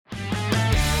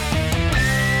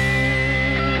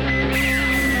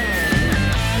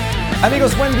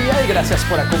Amigos, buen día y gracias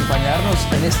por acompañarnos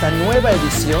en esta nueva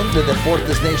edición de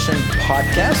Deportes Nation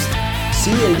Podcast.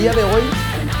 Sí, el día de hoy,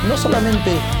 no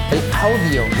solamente el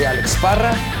audio de Alex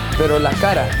Parra, pero la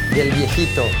cara del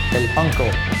viejito, el Uncle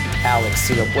Alex,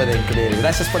 si lo pueden creer.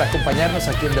 Gracias por acompañarnos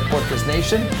aquí en Deportes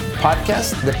Nation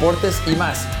Podcast, Deportes y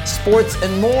más, Sports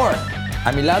and More.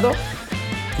 A mi lado,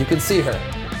 you can see her,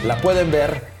 la pueden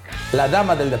ver, la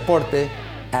dama del deporte,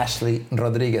 Ashley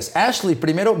Rodríguez. Ashley,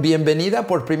 primero, bienvenida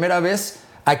por primera vez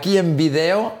aquí en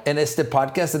video en este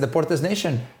podcast de Deportes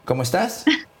Nation. ¿Cómo estás?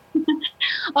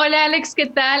 Hola Alex, ¿qué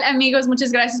tal? Amigos,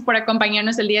 muchas gracias por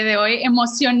acompañarnos el día de hoy.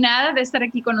 Emocionada de estar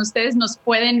aquí con ustedes. Nos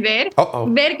pueden ver,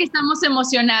 ver que estamos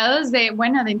emocionados de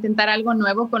intentar algo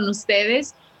nuevo con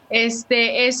ustedes.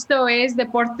 Esto es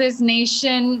Deportes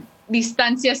Nation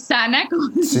Distancia Sana, como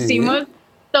decimos.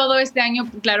 Todo este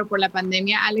año, claro, por la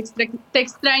pandemia. Alex, te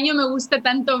extraño, me gusta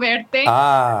tanto verte.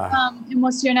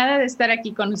 Emocionada de estar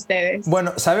aquí con ustedes.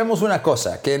 Bueno, sabemos una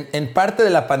cosa, que en parte de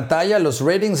la pantalla los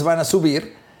ratings van a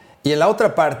subir y en la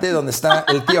otra parte, donde está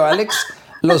el tío Alex,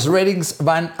 los ratings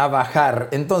van a bajar.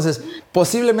 Entonces,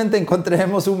 posiblemente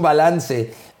encontremos un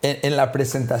balance en la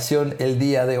presentación el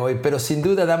día de hoy. Pero sin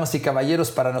duda, damas y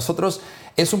caballeros, para nosotros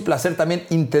es un placer también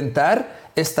intentar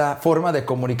esta forma de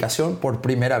comunicación por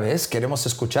primera vez. Queremos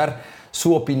escuchar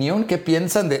su opinión. ¿Qué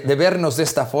piensan de vernos de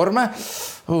esta forma?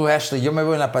 Ashley, yo me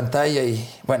veo en la pantalla y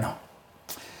bueno,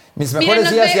 mis mejores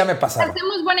días ya me pasaron.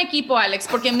 Hacemos buen equipo, Alex,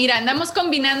 porque mira, andamos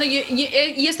combinando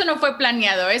y esto no fue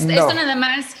planeado. Esto nada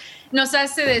más nos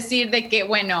hace decir de que,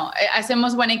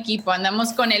 hacemos buen equipo.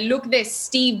 Andamos con el look de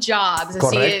Steve Jobs.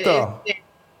 Correcto. Así,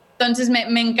 entonces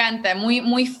me encanta,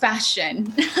 muy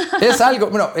fashion. Es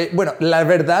algo, la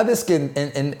verdad es que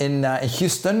en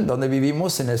Houston, donde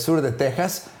vivimos, en el sur de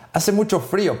Texas, hace mucho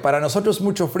frío. Para nosotros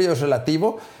mucho frío es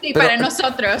relativo. Sí, para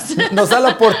nosotros. Nos da la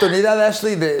oportunidad,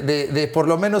 Ashley, de por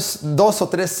lo menos 2 o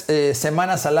 3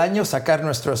 semanas al año sacar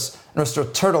nuestros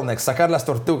turtlenecks, sacar las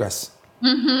tortugas.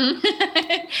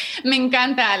 Me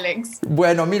encanta, Alex.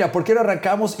 Bueno, mira, ¿por qué no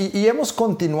arrancamos? Y hemos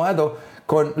continuado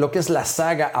con lo que es la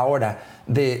saga ahora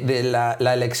de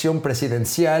la elección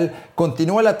presidencial.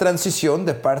 Continúa la transición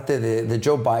de parte de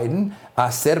Joe Biden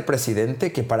a ser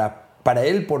presidente, que para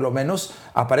él, por lo menos,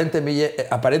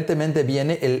 aparentemente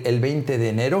viene el 20 de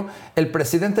enero. El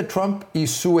presidente Trump y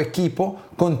su equipo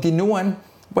continúan,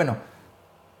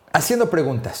 haciendo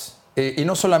preguntas. Y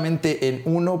no solamente en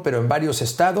uno, pero en varios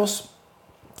estados.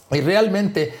 Y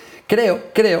realmente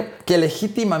creo que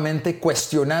legítimamente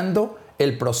cuestionando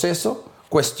el proceso,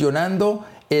 cuestionando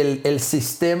el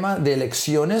sistema de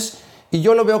elecciones, y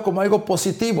yo lo veo como algo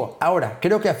positivo. Ahora,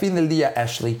 creo que a fin del día,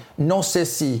 Ashley, no sé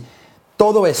si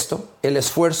todo esto, el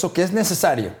esfuerzo que es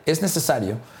necesario,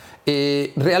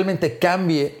 realmente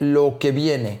cambie lo que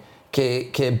viene,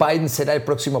 que Biden será el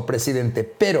próximo presidente.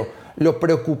 Pero lo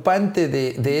preocupante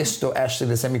de esto, Ashley,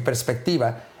 desde mi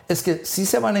perspectiva, es que sí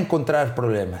se van a encontrar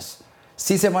problemas,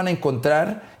 sí se van a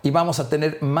encontrar y vamos a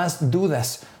tener más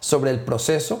dudas sobre el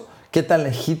proceso, qué tan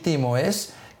legítimo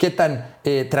es, qué tan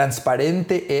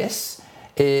transparente es,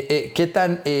 qué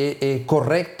tan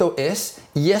correcto es.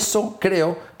 Y eso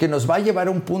creo que nos va a llevar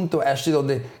a un punto, Ashley,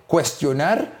 donde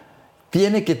cuestionar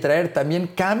tiene que traer también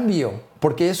cambio,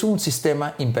 porque es un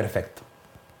sistema imperfecto.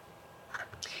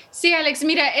 Sí, Alex,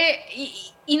 mira,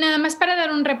 y nada más para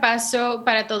dar un repaso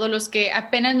para todos los que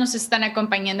apenas nos están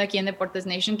acompañando aquí en Deportes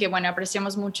Nation, que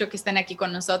apreciamos mucho que estén aquí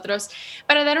con nosotros.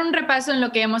 Para dar un repaso en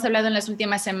lo que hemos hablado en las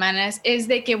últimas semanas, es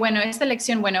de que, esta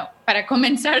elección, para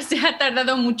comenzar se ha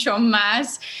tardado mucho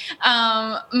más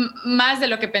de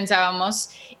lo que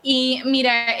pensábamos. Y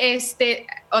mira,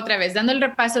 otra vez, dando el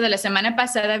repaso de la semana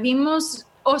pasada, vimos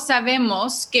o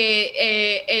sabemos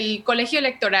que el colegio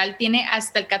electoral tiene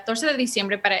hasta el 14 de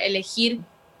diciembre para elegir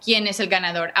quién es el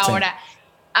ganador. Ahora,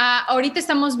 ahorita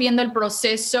estamos viendo el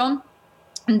proceso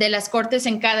de las cortes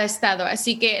en cada estado.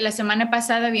 Así que la semana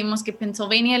pasada vimos que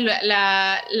Pennsylvania,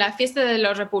 la fiesta de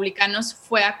los republicanos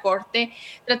fue a corte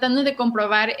tratando de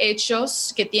comprobar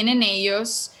hechos que tienen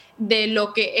ellos de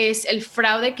lo que es el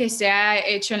fraude que se ha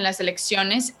hecho en las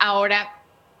elecciones. Ahora,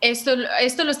 esto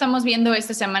lo estamos viendo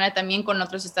esta semana también con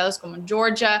otros estados como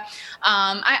Georgia.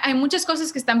 Hay muchas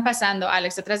cosas que están pasando,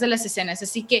 Alex, detrás de las escenas.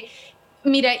 Así que,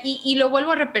 mira, y lo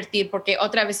vuelvo a repetir porque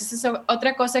otra vez, esa es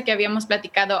otra cosa que habíamos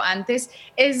platicado antes,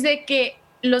 es de que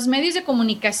los medios de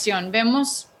comunicación,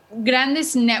 vemos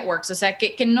grandes networks, o sea,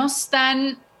 que no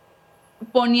están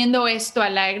poniendo esto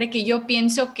al aire, que yo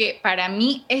pienso que para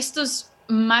mí estos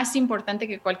más importante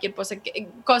que cualquier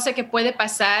cosa que puede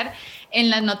pasar en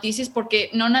las noticias, porque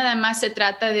no nada más se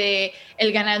trata de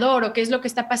el ganador o qué es lo que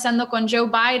está pasando con Joe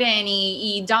Biden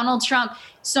y Donald Trump.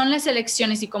 Son las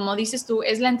elecciones y, como dices tú,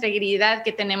 es la integridad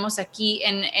que tenemos aquí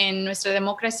en nuestra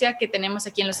democracia, que tenemos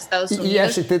aquí en los Estados Unidos. Y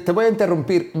Ashley, te voy a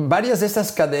interrumpir. Varias de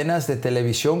estas cadenas de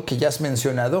televisión que ya has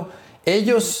mencionado,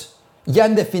 ellos ya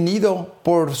han definido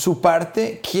por su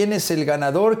parte quién es el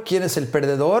ganador, quién es el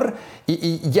perdedor,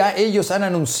 y ya ellos han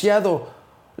anunciado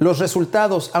los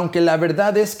resultados, aunque la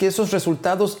verdad es que esos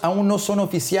resultados aún no son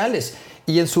oficiales.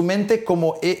 Y en su mente,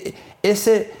 como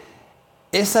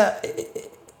esa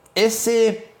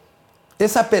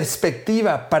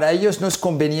perspectiva para ellos no es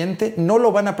conveniente, no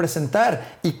lo van a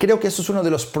presentar. Y creo que eso es uno de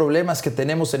los problemas que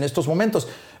tenemos en estos momentos.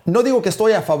 No digo que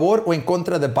estoy a favor o en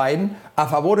contra de Biden, a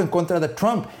favor o en contra de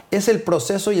Trump. Es el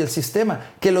proceso y el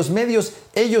sistema, que los medios,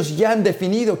 ellos ya han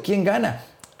definido quién gana.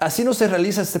 Así no se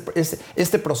realiza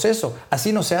este proceso,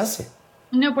 así no se hace.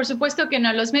 No, por supuesto que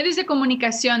no. Los medios de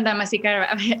comunicación, damas y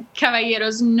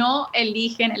caballeros, no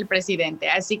eligen el presidente.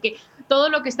 Así que todo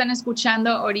lo que están escuchando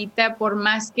ahorita, por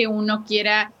más que uno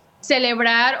quiera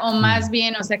celebrar o más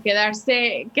bien, o sea,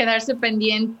 quedarse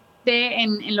pendiente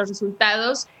en los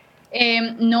resultados,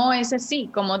 no es así.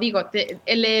 Como digo,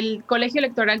 el colegio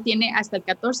electoral tiene hasta el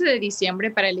 14 de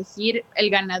diciembre para elegir el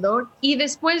ganador, y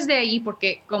después de ahí,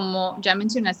 porque como ya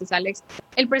mencionaste, Alex,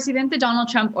 el presidente Donald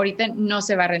Trump ahorita no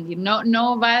se va a rendir,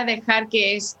 no va a dejar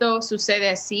que esto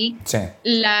suceda así. Sí.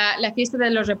 La fiesta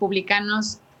de los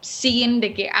republicanos siguen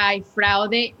de que hay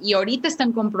fraude, y ahorita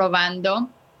están comprobando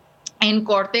en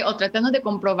corte o tratando de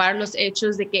comprobar los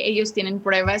hechos de que ellos tienen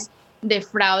pruebas de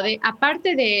fraude.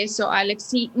 Aparte de eso, Alex,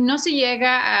 si no se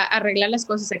llega a arreglar las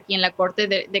cosas aquí en la corte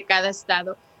de cada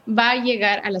estado, va a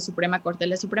llegar a la Suprema Corte.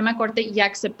 La Suprema Corte ya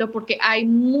aceptó, porque hay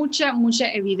mucha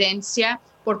evidencia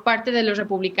por parte de los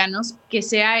republicanos que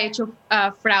se ha hecho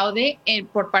fraude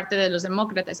por parte de los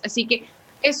demócratas. Así que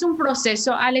es un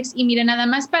proceso, Alex. Y mire, nada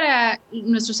más para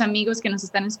nuestros amigos que nos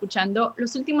están escuchando,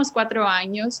 los últimos 4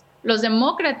 años, los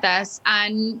demócratas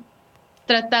han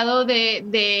tratado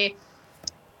de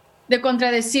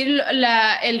contradecir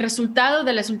el resultado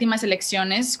de las últimas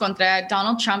elecciones contra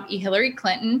Donald Trump y Hillary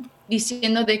Clinton,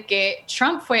 diciendo de que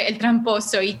Trump fue el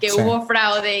tramposo y que hubo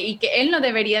fraude y que él no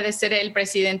debería de ser el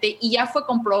presidente. Y ya fue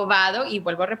comprobado, y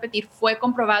vuelvo a repetir, fue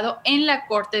comprobado en la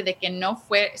corte de que no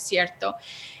fue cierto.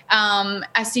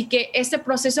 Así que este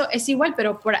proceso es igual,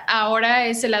 pero por ahora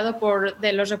es el lado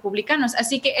de los republicanos.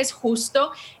 Así que es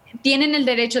justo, tienen el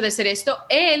derecho de hacer esto.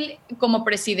 Él, como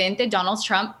presidente, Donald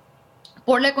Trump,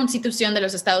 por la Constitución de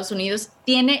los Estados Unidos,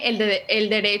 tiene el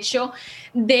derecho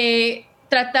de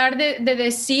tratar de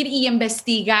decir y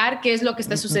investigar qué es lo que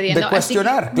está sucediendo. De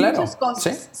cuestionar, así que claro. Muchas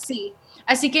cosas, sí.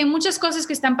 Así que hay muchas cosas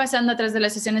que están pasando atrás de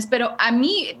las escenas, pero a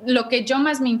mí lo que yo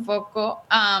más me enfoco,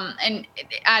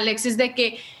 Alex, es de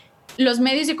que los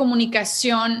medios de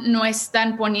comunicación no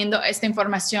están poniendo esta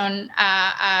información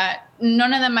no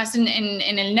nada más en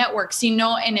el network,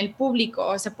 sino en el público.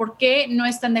 O sea, ¿por qué no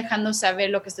están dejando saber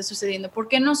lo que está sucediendo? ¿Por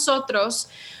qué nosotros,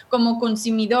 como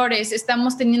consumidores,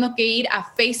 estamos teniendo que ir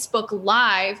a Facebook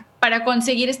Live para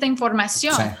conseguir esta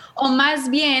información? Sí. O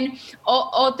más bien,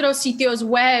 otros sitios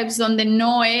web donde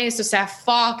no es, o sea,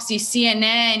 Fox y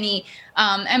CNN y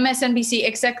MSNBC,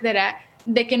 etcétera,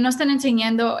 de que no están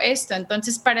enseñando esto.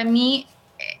 Entonces, para mí,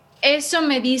 eso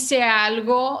me dice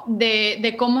algo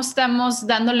de cómo estamos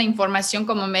dando la información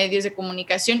como medios de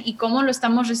comunicación y cómo lo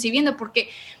estamos recibiendo, porque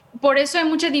por eso hay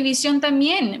mucha división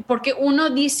también, porque uno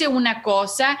dice una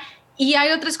cosa y hay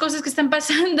otras cosas que están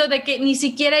pasando de que ni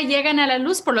siquiera llegan a la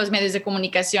luz por los medios de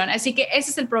comunicación. Así que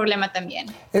ese es el problema también.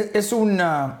 Es un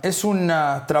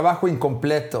trabajo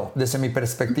incompleto desde mi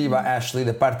perspectiva, Ashley,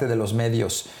 de parte de los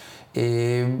medios.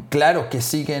 Claro que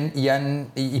siguen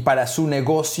y para su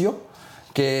negocio,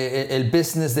 que el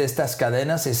business de estas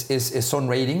cadenas son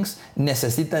ratings,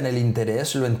 necesitan el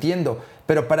interés, lo entiendo,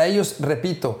 pero para ellos,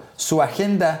 repito, su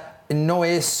agenda no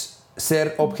es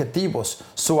ser objetivos,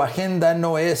 su agenda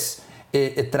no es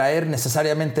traer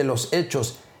necesariamente los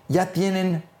hechos, ya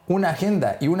tienen una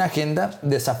agenda, y una agenda,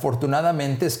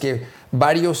 desafortunadamente, es que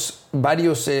varias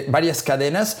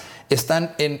cadenas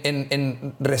están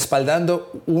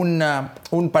respaldando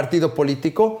un partido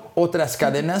político, otras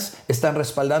cadenas están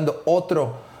respaldando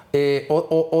otro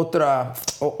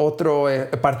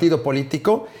partido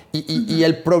político, y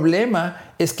el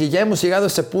problema es que ya hemos llegado a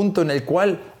ese punto en el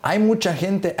cual hay mucha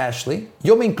gente, Ashley,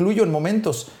 yo me incluyo en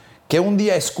momentos que un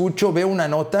día escucho, veo una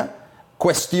nota,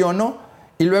 cuestiono,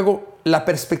 y luego la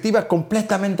perspectiva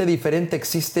completamente diferente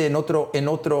existe en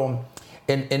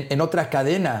otra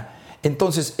cadena.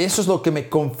 Entonces, eso es lo que me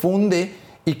confunde,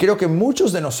 y creo que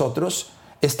muchos de nosotros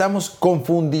estamos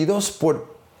confundidos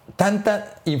por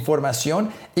tanta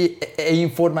información e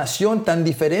información tan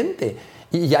diferente.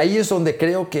 Y ahí es donde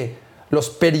creo que los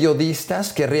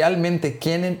periodistas que realmente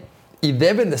quieren y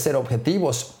deben de ser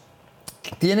objetivos,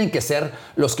 tienen que ser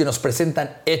los que nos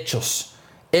presentan hechos,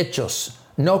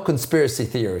 no conspiracy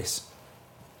theories.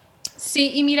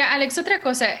 Sí, y mira, Alex, otra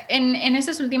cosa, en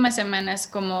estas últimas semanas,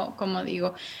 como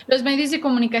digo, los medios de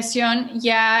comunicación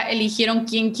ya eligieron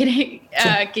quién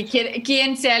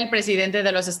quién sea el presidente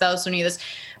de los Estados Unidos.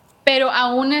 Pero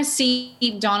aún así,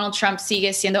 Donald Trump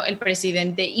sigue siendo el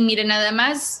presidente. Y miren, nada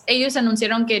más, ellos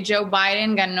anunciaron que Joe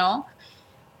Biden ganó.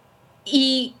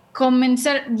 Y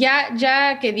comenzar,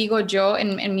 ya que digo yo,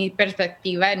 en mi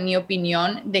perspectiva, en mi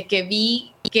opinión, de que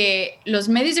vi que los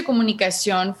medios de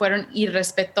comunicación fueron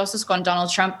irrespetuosos con Donald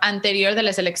Trump anterior de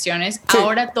las elecciones, sí.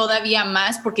 Ahora todavía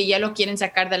más porque ya lo quieren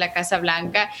sacar de la Casa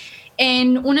Blanca.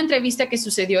 En una entrevista que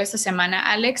sucedió esta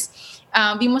semana, Alex,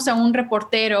 vimos a un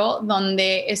reportero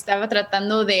donde estaba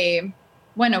tratando de,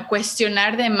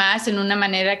 cuestionar de más en una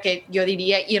manera que yo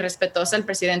diría irrespetuosa al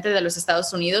presidente de los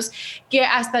Estados Unidos, que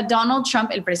hasta Donald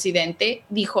Trump, el presidente,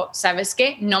 dijo, ¿sabes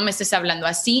qué? No me estés hablando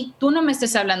así, tú no me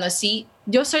estés hablando así,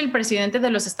 yo soy el presidente de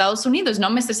los Estados Unidos, no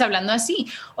me estés hablando así.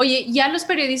 Oye, ya los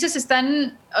periodistas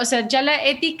están, ya la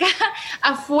ética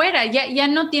afuera, ya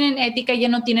no tienen ética, ya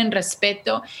no tienen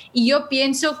respeto. Y yo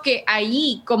pienso que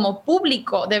ahí, como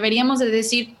público, deberíamos de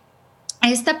decir,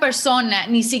 esta persona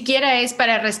ni siquiera es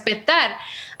para respetar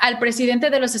al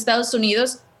presidente de los Estados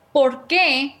Unidos. ¿Por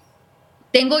qué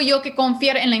tengo yo que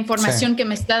confiar en la información que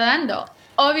me está dando?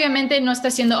 Obviamente no está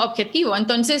siendo objetivo.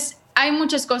 Entonces, hay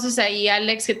muchas cosas ahí,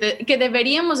 Alex, que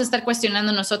deberíamos estar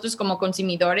cuestionando nosotros como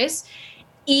consumidores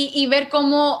y ver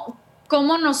cómo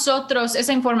nosotros,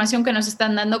 esa información que nos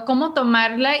están dando, cómo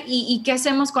tomarla y qué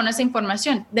hacemos con esa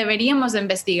información. Deberíamos de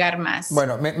investigar más.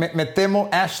 Bueno, me temo,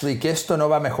 Ashley, que esto no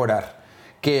va a mejorar,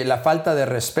 que la falta de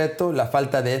respeto, la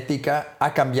falta de ética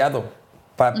ha cambiado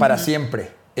para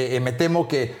siempre. Me temo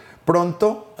que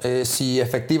pronto, si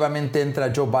efectivamente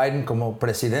entra Joe Biden como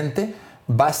presidente,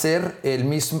 va a ser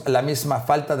la misma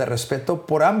falta de respeto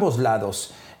por ambos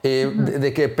lados.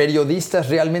 De que periodistas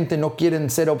realmente no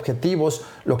quieren ser objetivos,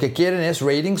 lo que quieren es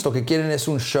ratings, lo que quieren es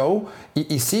un show.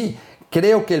 Y sí,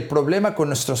 creo que el problema con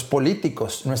nuestros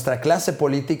políticos, nuestra clase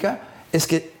política, es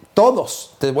que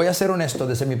todos, te voy a ser honesto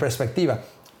desde mi perspectiva,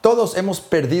 todos hemos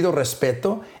perdido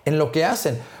respeto en lo que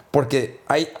hacen, porque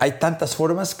hay tantas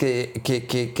formas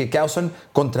que causan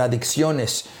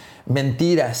contradicciones,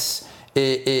 mentiras.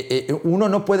 Uno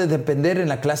no puede depender en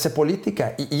la clase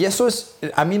política y eso es,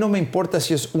 a mí no me importa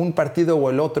si es un partido o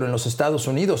el otro en los Estados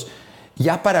Unidos.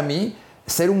 Ya para mí,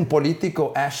 ser un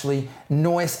político, Ashley,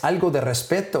 no es algo de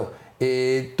respeto.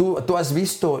 Tú has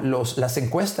visto las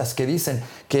encuestas que dicen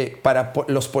que para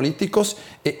los políticos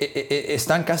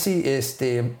están casi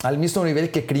al mismo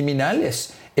nivel que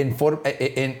criminales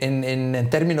en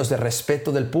términos de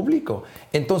respeto del público.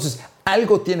 Entonces,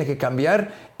 algo tiene que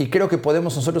cambiar y creo que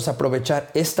podemos nosotros aprovechar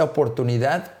esta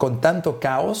oportunidad con tanto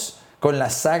caos, con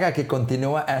la saga que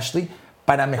continúa, Ashley,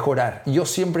 para mejorar. Yo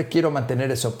siempre quiero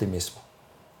mantener ese optimismo.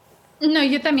 No,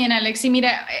 yo también, Alex. Y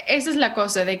mira, esa es la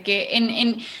cosa, de que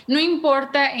no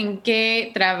importa en qué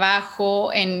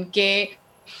trabajo, en qué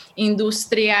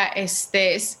industria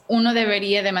estés, uno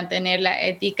debería de mantener la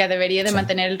ética, debería de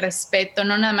mantener el respeto,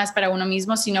 no nada más para uno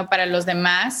mismo, sino para los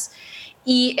demás.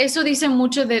 Y eso dice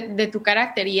mucho de tu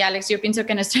carácter. Y Alex, yo pienso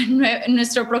que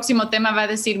nuestro próximo tema va a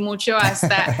decir mucho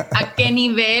hasta a qué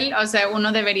nivel,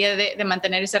 uno debería de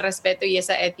mantener ese respeto y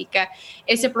esa ética,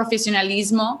 ese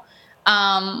profesionalismo.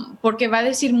 Porque va a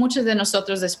decir mucho de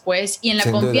nosotros después y en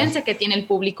la confianza que tiene el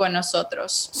público en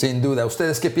nosotros. Sin duda.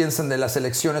 ¿Ustedes qué piensan de las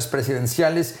elecciones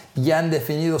presidenciales? ¿Ya han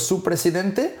definido su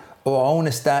presidente o aún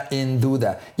está en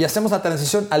duda? Y hacemos la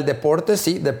transición al deporte,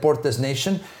 sí, Deportes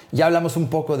Nation. Ya hablamos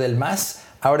un poco del más,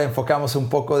 ahora enfocamos un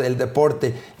poco del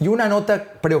deporte. Y una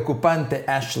nota preocupante,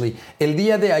 Ashley. El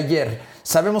día de ayer,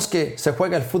 sabemos que se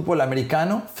juega el fútbol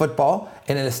americano, football,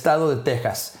 en el estado de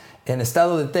Texas. En el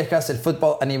estado de Texas, el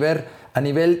fútbol a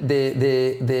nivel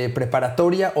de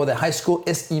preparatoria o de high school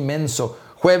es inmenso.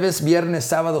 Jueves, viernes,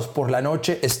 sábados por la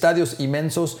noche, estadios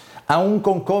inmensos, aún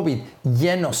con COVID,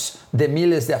 llenos de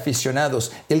miles de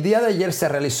aficionados. El día de ayer se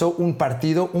realizó un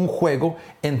juego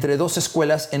entre dos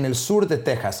escuelas en el sur de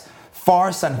Texas.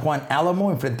 Pharr San Juan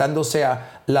Alamo enfrentándose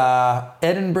a la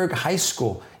Edinburgh High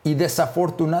School. Y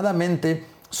desafortunadamente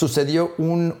sucedió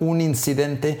un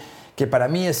incidente que para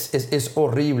mí es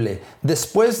horrible.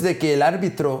 Después de que el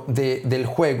árbitro del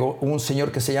juego, un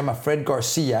señor que se llama Fred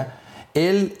García,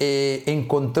 él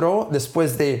encontró,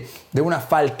 después de una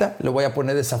falta, lo voy a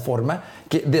poner de esa forma,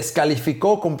 que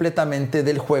descalificó completamente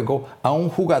del juego a un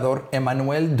jugador,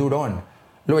 Emmanuel Durón.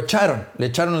 Lo echaron, le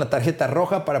echaron la tarjeta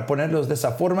roja, para ponerlos de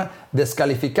esa forma,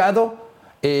 descalificado,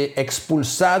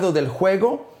 expulsado del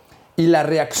juego. Y la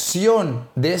reacción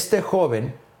de este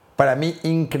joven, para mí,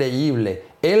 increíble.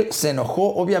 Él se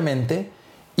enojó, obviamente,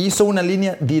 hizo una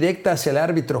línea directa hacia el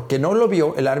árbitro, que no lo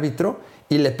vio el árbitro,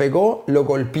 y le pegó, lo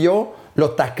golpeó,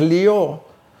 lo tacleó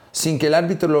sin que el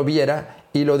árbitro lo viera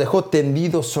y lo dejó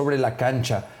tendido sobre la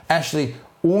cancha. Ashley,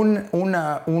 un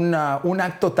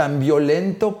acto tan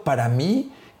violento para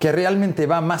mí, que realmente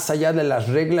va más allá de las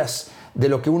reglas de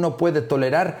lo que uno puede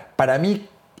tolerar, para mí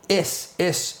es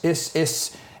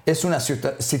una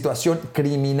situación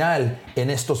criminal en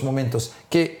estos momentos.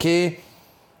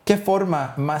 ¿Qué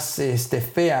forma más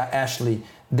fea, Ashley,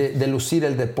 de lucir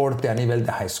el deporte a nivel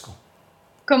de high school?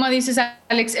 Como dices,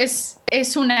 Alex,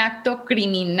 es un acto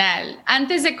criminal.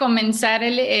 Antes de comenzar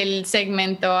el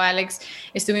segmento, Alex,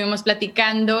 estuvimos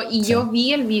platicando y sí, yo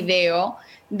vi el video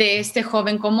de este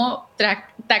joven, cómo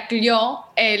tacleó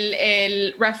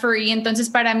el referee. Entonces,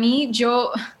 para mí,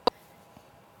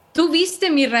 tú viste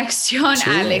mi reacción, sí,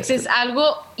 Alex. Es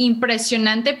algo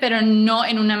impresionante, pero no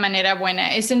en una manera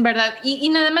buena. Es en verdad. Y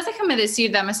nada más déjame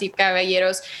decir, damas y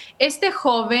caballeros, este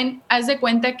joven, haz de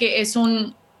cuenta que es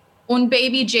un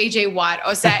baby J.J. Watt.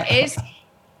 O sea, es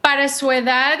para su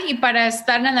edad y para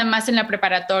estar nada más en la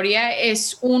preparatoria,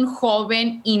 es un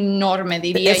joven enorme,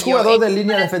 diría yo. Es jugador de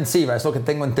línea defensiva, es lo que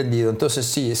tengo entendido. Entonces,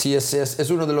 sí, es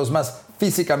uno de los más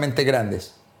físicamente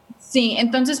grandes. Sí,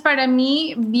 entonces para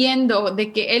mí, viendo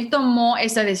de que él tomó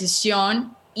esa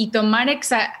decisión y tomar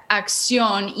esa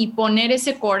acción y poner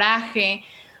ese coraje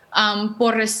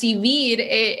por recibir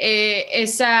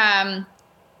esa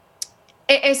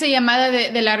llamada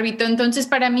del árbitro. Entonces,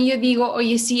 para mí, yo digo,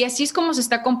 oye, sí, así es como se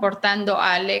está comportando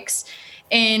Alex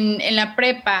en la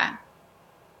prepa.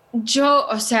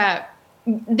 O sea,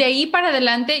 de ahí para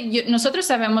adelante, nosotros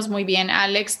sabemos muy bien,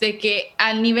 Alex, de que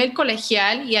al nivel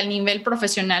colegial y al nivel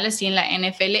profesional, así en la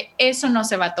NFL, eso no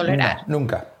se va a tolerar. No,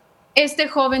 nunca. Este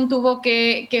joven tuvo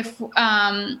que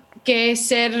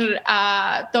ser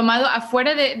tomado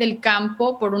afuera del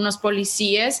campo por unos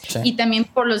policías, sí, y también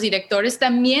por los directores.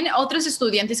 También otros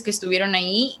estudiantes que estuvieron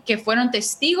ahí, que fueron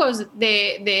testigos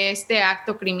de este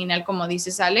acto criminal, como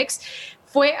dices, Alex.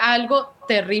 Fue algo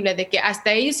terrible, de que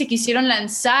hasta ellos se quisieron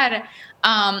lanzar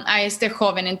a este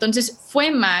joven. Entonces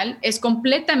fue mal, es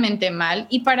completamente mal.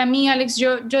 Y para mí, Alex,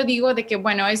 yo digo de que,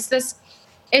 bueno,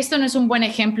 esto no es un buen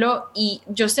ejemplo, y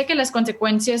yo sé que las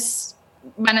consecuencias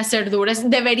van a ser duras,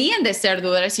 deberían de ser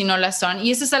duras si no las son.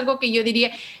 Y eso es algo que yo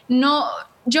diría, no,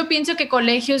 yo pienso que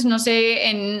colegios, no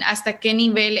sé hasta qué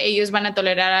nivel ellos van a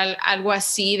tolerar algo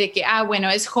así, de que, bueno,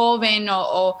 es joven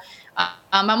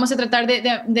vamos a tratar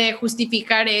de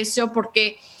justificar eso,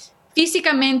 porque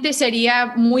físicamente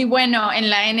sería muy bueno en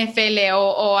la NFL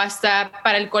o hasta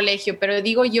para el colegio, pero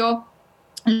digo yo,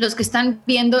 los que están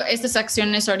viendo estas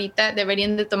acciones ahorita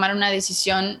deberían de tomar una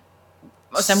decisión,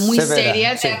 o sea, muy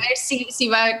seria, sí, de ver si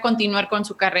va a continuar con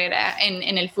su carrera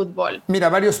en el fútbol. Mira,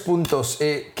 varios puntos.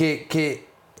 Que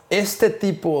este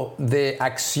tipo de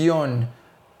acción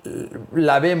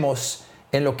la vemos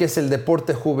en lo que es el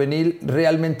deporte juvenil,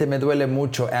 realmente me duele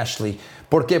mucho, Ashley.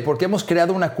 ¿Por qué? Porque hemos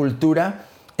creado una cultura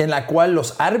en la cual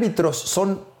los árbitros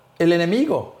son el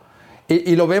enemigo.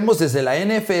 Y lo vemos desde la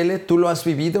NFL, tú lo has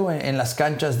vivido en las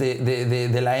canchas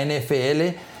de la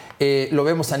NFL, lo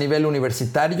vemos a nivel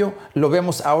universitario, lo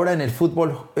vemos ahora en el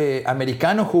fútbol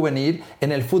americano juvenil,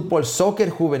 en el fútbol soccer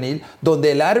juvenil,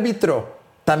 donde el árbitro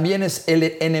también es el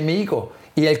enemigo.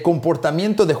 Y el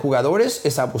comportamiento de jugadores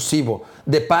es abusivo,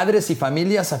 de padres y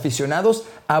familias aficionados,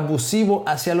 abusivo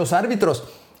hacia los árbitros.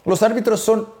 Los árbitros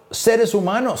son seres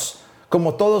humanos,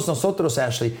 como todos nosotros,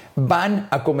 Ashley. Van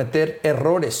a cometer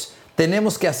errores.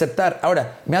 Tenemos que aceptar.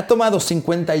 Ahora, me ha tomado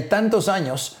 50 y tantos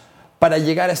años para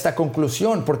llegar a esta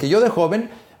conclusión, porque yo de joven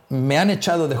me han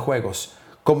echado de juegos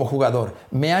como jugador,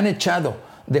 me han echado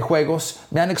de juegos,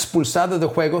 me han expulsado de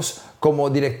juegos como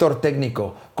director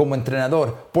técnico, como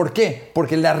entrenador. ¿Por qué?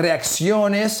 Porque la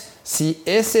reacción es, si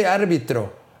ese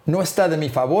árbitro no está de mi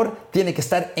favor, tiene que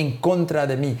estar en contra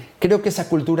de mí. Creo que esa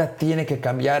cultura tiene que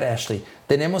cambiar, Ashley.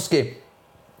 Tenemos que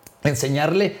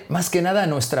enseñarle más que nada a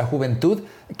nuestra juventud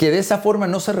que de esa forma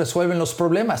no se resuelven los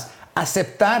problemas.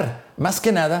 Aceptar más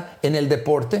que nada en el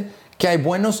deporte que hay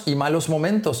buenos y malos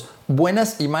momentos,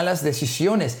 buenas y malas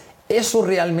decisiones. Eso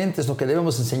realmente es lo que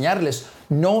debemos enseñarles,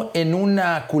 no en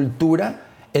una cultura,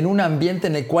 en un ambiente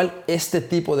en el cual este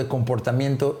tipo de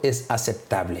comportamiento es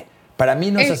aceptable. Para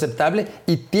mí no es aceptable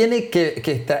y tiene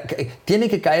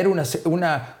que caer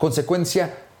una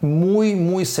consecuencia muy,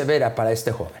 muy severa para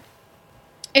este joven.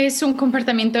 Es un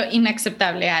comportamiento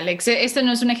inaceptable, Alex. Este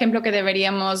no es un ejemplo que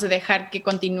deberíamos dejar que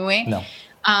continúe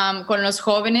con los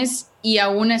jóvenes y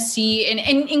aún así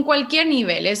en cualquier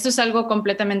nivel. Esto es algo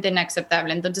completamente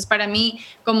inaceptable. Entonces, para mí,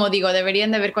 como digo,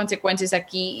 deberían de haber consecuencias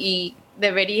aquí y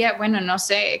no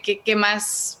sé, ¿qué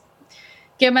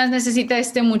más necesita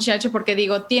este muchacho? Porque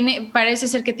digo, parece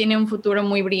ser que tiene un futuro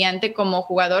muy brillante como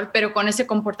jugador, pero con ese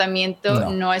comportamiento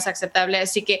no es aceptable.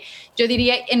 Así que yo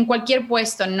diría, en cualquier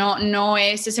puesto, no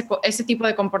es ese tipo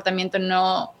de comportamiento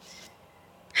no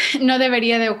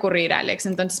debería de ocurrir, Alex.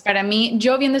 Entonces, para mí,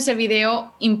 yo viendo ese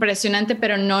video, impresionante,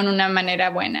 pero no en una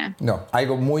manera buena. No,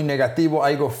 algo muy negativo,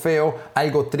 algo feo,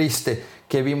 algo triste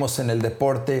que vimos en el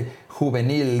deporte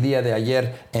juvenil el día de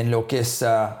ayer en lo que es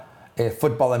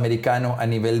fútbol americano a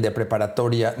nivel de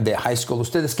preparatoria de high school.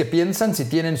 ¿Ustedes qué piensan? Si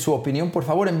tienen su opinión, por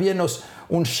favor, envíenos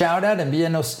un shout out,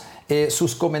 envíenos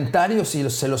sus comentarios y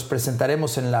se los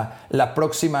presentaremos en la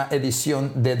próxima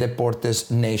edición de Deportes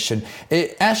Nation.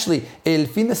 Ashley, el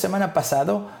fin de semana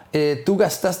pasado tú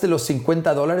gastaste los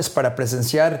 $50 para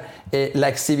presenciar la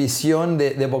exhibición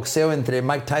de boxeo entre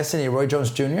Mike Tyson y Roy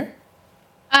Jones Jr.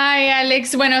 Ay,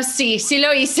 Alex, bueno, sí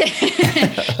lo hice.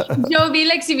 Yo vi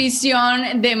la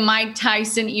exhibición de Mike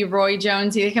Tyson y Roy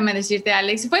Jones y déjame decirte,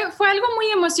 Alex, fue algo muy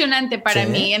emocionante para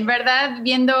mí. En verdad,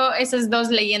 viendo esas dos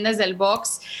leyendas del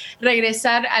box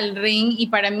regresar al ring y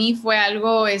para mí fue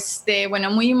algo,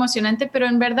 muy emocionante, pero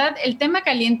en verdad el tema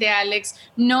caliente, Alex,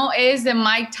 no es de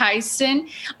Mike Tyson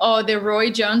o de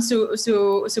Roy Jones,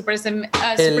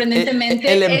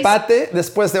 sorprendentemente. El empate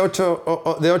después de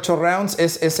 8 rounds,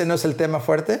 ¿ese no es el tema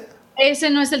fuerte? Ese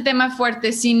no es el tema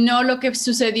fuerte, sino lo que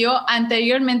sucedió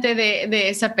anteriormente de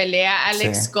esa pelea,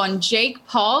 Alex, con Jake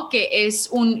Paul, que es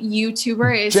un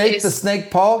YouTuber. Jake the Snake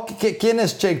Paul. ¿Quién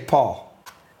es Jake Paul?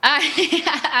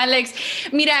 Alex,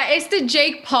 mira,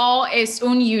 Jake Paul es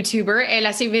un YouTuber. Él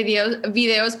hace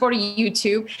videos por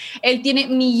YouTube. Él tiene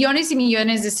millones y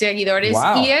millones de seguidores.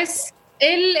 Wow. Y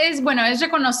él es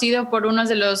reconocido por uno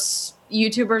de los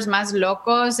YouTubers más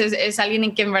locos. Es alguien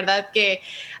en que en verdad que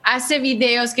hace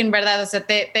videos que en verdad, o sea,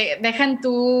 te dejan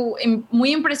tú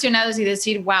muy impresionados y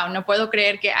decir, wow, no puedo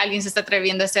creer que alguien se está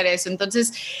atreviendo a hacer eso.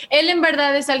 Entonces, él en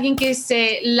verdad es alguien que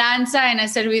se lanza en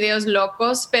hacer videos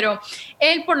locos, pero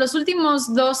él por los últimos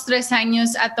 2-3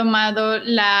 años ha tomado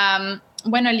el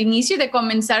inicio de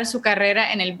comenzar su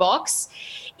carrera en el box.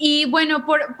 Y bueno,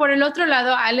 por el otro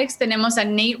lado, Alex, tenemos a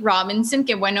Nate Robinson,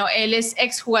 que bueno, él es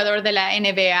exjugador de la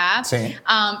NBA. Sí.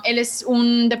 Él es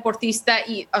un deportista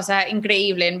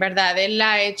increíble, en verdad. Él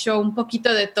ha hecho un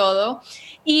poquito de todo.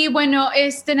 Y bueno,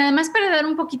 nada más para dar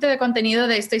un poquito de contenido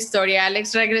de esta historia,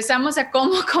 Alex, regresamos a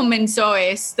cómo comenzó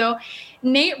esto.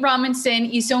 Nate Robinson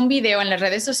hizo un video en las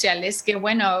redes sociales que,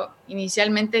 bueno,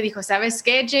 inicialmente dijo, ¿sabes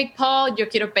qué, Jake Paul? Yo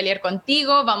quiero pelear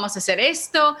contigo, vamos a hacer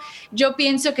esto. Yo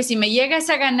pienso que si me llegas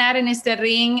a ganar en este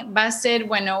ring, va a ser,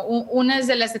 bueno, una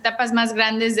de las etapas más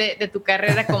grandes de tu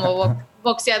carrera como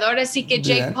boxeador. Así que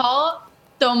Jake Paul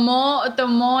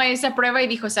tomó esa prueba y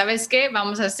dijo, ¿sabes qué?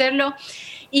 Vamos a hacerlo.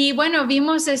 Y bueno,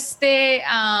 vimos esta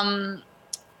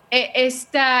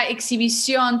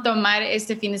exhibición tomar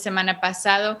este fin de semana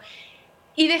pasado.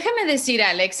 Y déjame decir,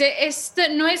 Alex,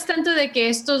 no es tanto de que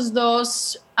estos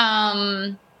dos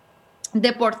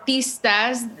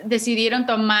deportistas decidieron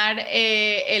tomar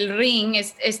el ring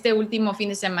este último fin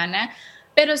de semana,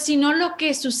 pero sino lo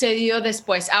que sucedió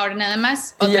después. Ahora, nada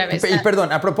más, otra vez. Y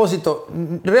perdón, a propósito,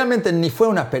 realmente ni fue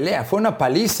una pelea, fue una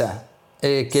paliza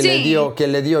que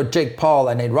le dio Jake Paul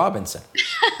a Nate Robinson.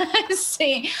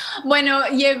 Sí, bueno,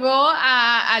 llegó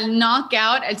al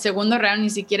knockout, el segundo round, ni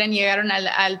siquiera llegaron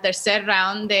al tercer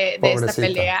round de esta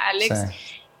pelea, Alex. Sí.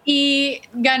 Y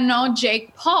ganó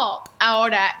Jake Paul.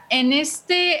 Ahora, en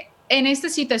esta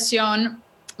situación,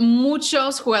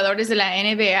 muchos jugadores de la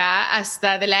NBA,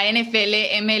 hasta de la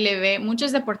NFL, MLB,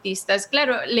 muchos deportistas,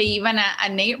 claro, le iban a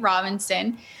Nate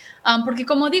Robinson, porque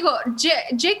como digo,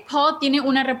 Jake Paul tiene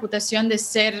una reputación de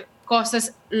ser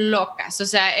cosas locas, o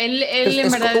sea, él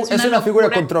en verdad es una figura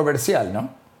controversial,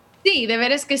 ¿no? Sí, de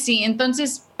veras que sí.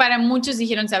 Entonces, para muchos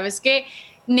dijeron, ¿sabes qué?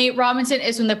 Nate Robinson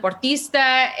es un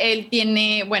deportista, él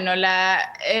tiene, bueno,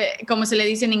 como se le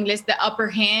dice en inglés, the upper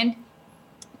hand,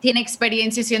 tiene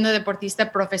experiencia siendo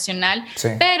deportista profesional, sí.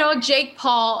 Pero Jake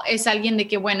Paul es alguien de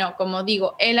que, bueno, como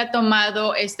digo, él ha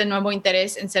tomado este nuevo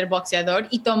interés en ser boxeador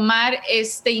y tomar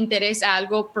este interés a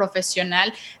algo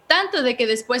profesional, tanto de que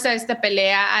después de esta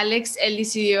pelea, Alex, él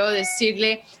decidió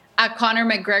decirle a Conor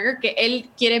McGregor que él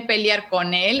quiere pelear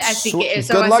con él, así que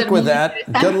eso va a ser muy interesante.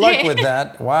 Good luck with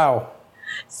that, wow.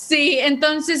 Sí,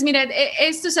 entonces, mira,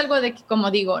 esto es algo de que,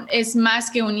 como digo, es más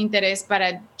que un interés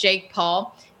para Jake Paul.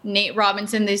 Nate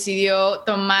Robinson decidió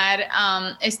tomar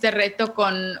este reto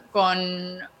con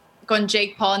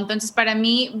Jake Paul. Entonces, para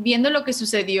mí, viendo lo que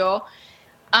sucedió,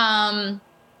 um,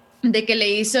 de que le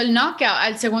hizo el knockout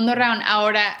al segundo round,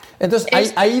 ahora...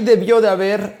 Entonces, ahí debió de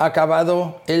haber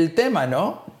acabado el tema,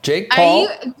 ¿no? Jake Ahí,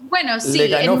 Paul bueno, sí, le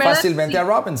ganó en verdad, fácilmente sí. a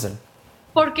Robinson.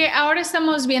 Porque ahora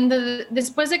estamos viendo,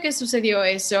 después de que sucedió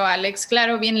eso, Alex,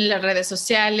 claro, vienen las redes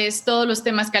sociales, todos los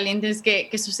temas calientes que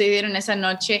sucedieron esa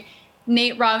noche.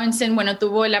 Nate Robinson, bueno,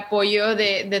 tuvo el apoyo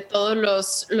de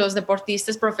todos los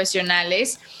deportistas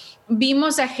profesionales.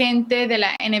 Vimos a gente de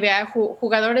la NBA,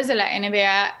 jugadores de la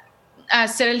NBA,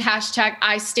 hacer el hashtag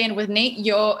I stand with Nate,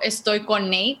 yo estoy con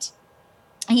Nate.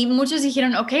 Y muchos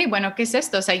dijeron, ok, bueno, ¿qué es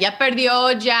esto? O sea, ya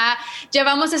perdió, ya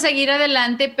vamos a seguir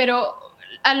adelante, pero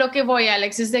a lo que voy,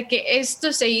 Alex, es de que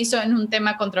esto se hizo en un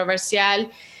tema controversial,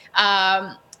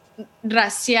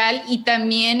 racial y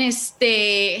también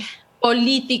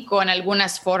político en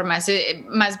algunas formas,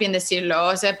 más bien decirlo.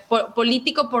 O sea,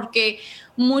 político porque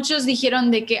muchos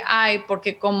dijeron de que,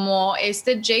 porque como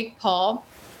Jake Paul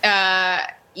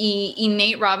y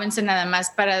Nate Robinson, nada más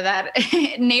para dar,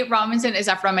 Nate Robinson es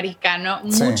afroamericano.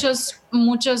 Sí.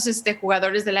 Muchos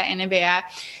jugadores de la NBA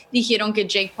dijeron que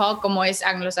Jake Paul, como es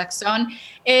anglosaxón,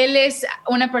 él es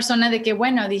una persona de que,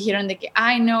 bueno, dijeron de que,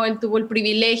 no, él tuvo el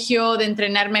privilegio de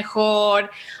entrenar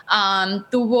mejor,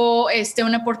 tuvo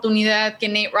una oportunidad que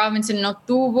Nate Robinson no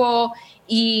tuvo,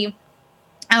 y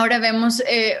ahora vemos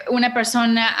una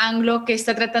persona anglo que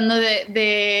está tratando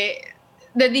de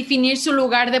definir su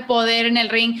lugar de poder en el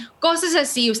ring, cosas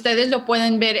así. Ustedes lo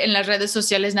pueden ver en las redes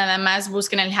sociales, nada más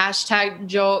busquen el hashtag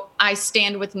I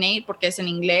stand with Nate, porque es en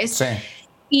inglés. Sí.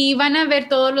 Y van a ver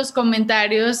todos los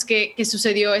comentarios que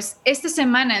sucedió esta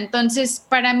semana. Entonces,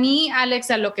 para mí,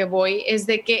 Alex, a lo que voy es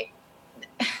de que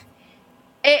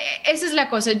esa es la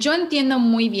cosa. Yo entiendo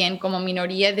muy bien como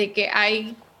minoría de que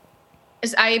hay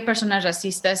personas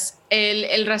racistas.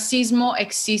 El racismo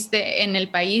existe en el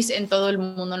país, en todo el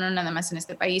mundo, no nada más en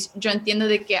este país. Yo entiendo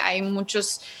de que hay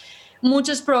muchos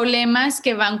problemas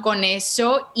que van con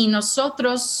eso, y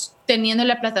nosotros, teniendo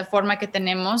la plataforma que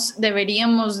tenemos,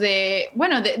 deberíamos de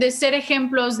ser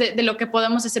ejemplos de lo que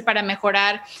podemos hacer para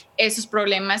mejorar esos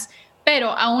problemas.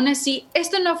 Pero aún así,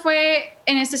 esto no fue,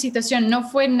 en esta situación, no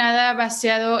fue nada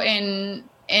basado en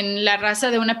la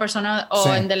raza de una persona o sí.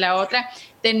 en de la otra.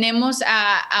 Tenemos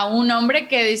a un hombre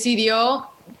que decidió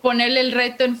ponerle el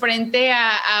reto enfrente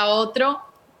a otro,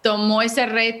 tomó ese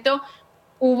reto,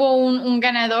 hubo un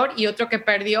ganador y otro que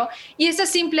perdió, y es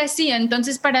simple así.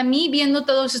 Entonces, para mí, viendo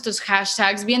todos estos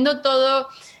hashtags, viendo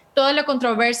toda la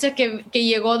controversia que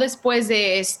llegó después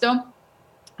de esto,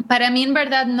 para mí en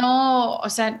verdad no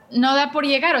da por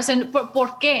llegar. O sea,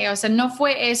 ¿por qué? O sea, no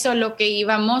fue eso lo que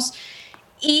íbamos.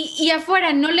 Y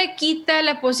afuera, no le quita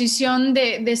la posición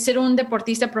de ser un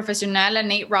deportista profesional a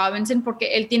Nate Robinson,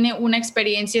 porque él tiene una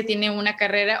experiencia, tiene una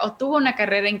carrera, o tuvo una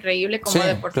carrera increíble como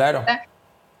deportista. Claro.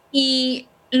 Y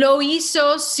lo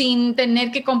hizo sin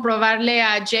tener que comprobarle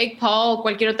a Jake Paul o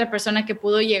cualquier otra persona que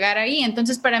pudo llegar ahí.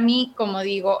 Entonces, para mí, como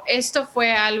digo, esto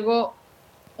fue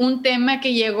un tema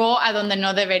que llegó a donde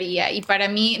no debería, y para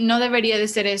mí no debería de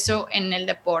ser eso en el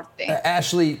deporte.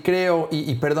 Ashley, creo,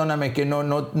 y perdóname que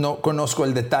no conozco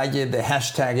el detalle de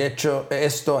hashtag hecho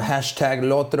esto, hashtag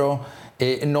lo otro,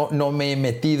 no me he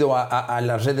metido a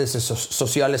las redes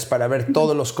sociales para ver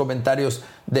todos los comentarios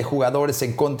de jugadores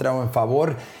en contra o en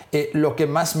favor. Lo que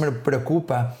más me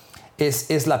preocupa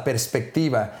es la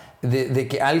perspectiva de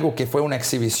que algo que fue una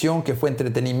exhibición, que fue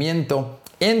entretenimiento,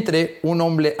 entre un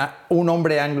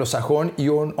hombre anglosajón y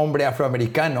un hombre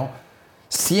afroamericano,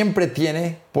 siempre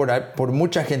tiene, por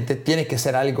mucha gente, tiene que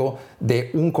ser algo de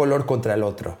un color contra el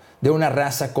otro, de una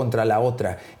raza contra la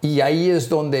otra. Y ahí es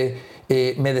donde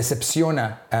me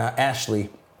decepciona,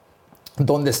 Ashley,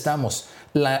 ¿dónde estamos?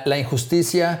 La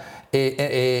injusticia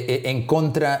en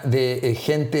contra de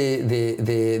gente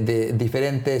de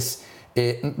diferentes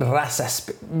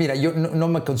razas. Mira, yo no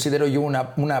me considero yo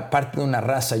una parte de una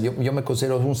raza, yo me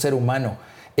considero un ser humano.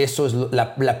 Eso es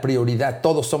la prioridad.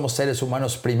 Todos somos seres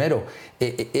humanos primero.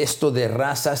 Esto de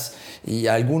razas, y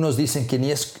algunos dicen que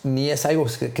ni es algo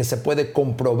que se puede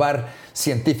comprobar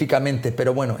científicamente,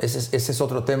 pero bueno, ese es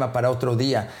otro tema para otro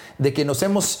día. De que nos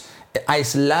hemos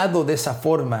aislado de esa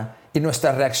forma y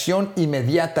nuestra reacción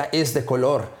inmediata es de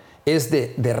color. Es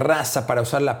de raza, para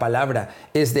usar la palabra,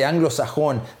 es de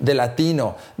anglosajón, de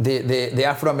latino, de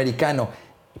afroamericano.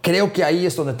 Creo que ahí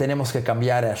es donde tenemos que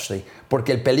cambiar, Ashley,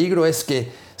 porque el peligro es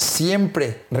que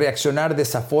siempre reaccionar de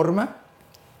esa forma,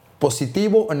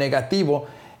 positivo o negativo,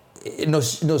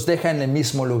 nos deja en el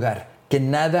mismo lugar. que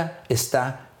nada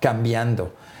está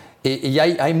cambiando. Y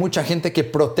hay mucha gente que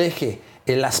protege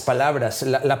las palabras.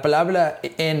 La palabra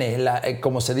N,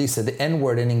 como se dice, the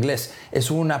N-word en inglés, es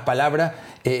una palabra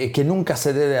que nunca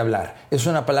se debe hablar. Es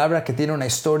una palabra que tiene una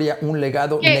historia, un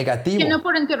legado negativo. Que no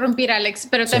por interrumpir, Alex,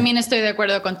 pero sí, también estoy de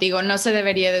acuerdo contigo. No se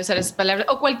debería de usar esas palabras.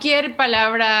 O cualquier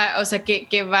palabra, o sea,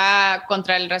 que va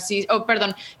contra el racismo, o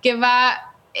perdón, que va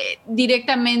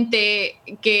directamente,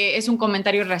 que es un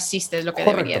comentario racista, es lo que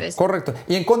debería decir. Correcto.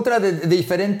 Y en contra de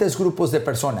diferentes grupos de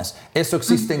personas. Eso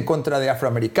existe en contra de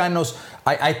afroamericanos,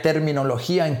 hay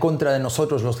terminología en contra de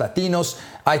nosotros los latinos,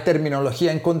 hay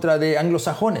terminología en contra de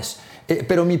anglosajones.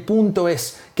 Pero mi punto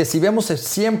es que si vemos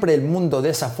siempre el mundo de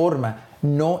esa forma,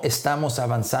 no estamos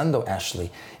avanzando, Ashley.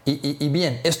 Y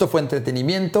bien, esto fue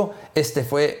entretenimiento, esta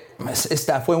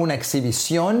fue una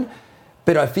exhibición.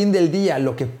 Pero al fin del día,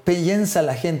 lo que piensa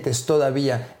la gente es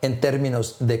todavía en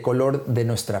términos de color de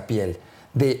nuestra piel,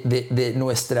 de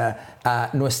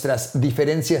nuestras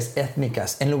diferencias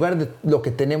étnicas, en lugar de lo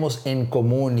que tenemos en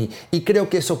común. Y creo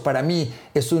que eso para mí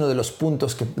es uno de los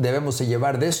puntos que debemos de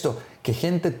llevar de esto, que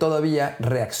gente todavía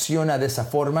reacciona de esa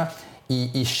forma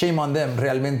y shame on them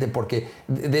realmente, porque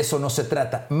de eso no se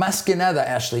trata. Más que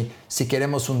nada, Ashley, si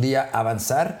queremos un día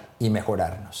avanzar y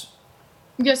mejorarnos.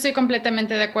 Yo estoy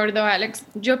completamente de acuerdo, Alex.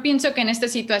 Yo pienso que en esta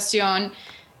situación,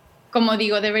 como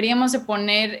digo, deberíamos de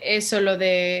poner eso, lo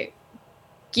de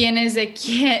quién es de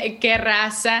qué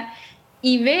raza,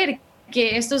 y ver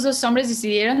que estos dos hombres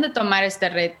decidieron de tomar este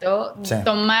reto,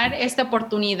 tomar esta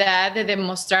oportunidad de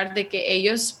demostrar de que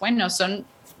ellos, bueno, son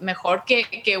mejor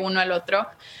que uno al otro.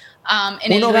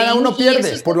 Uno gana, uno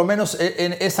pierde, por lo menos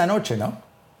en esa noche, ¿no?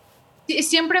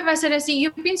 Siempre va a ser así.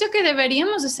 Yo pienso que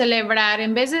deberíamos de celebrar,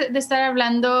 en vez de estar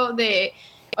hablando de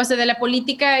la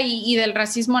política y del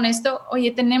racismo honesto.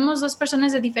 Oye, tenemos dos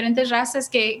personas de diferentes razas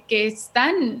que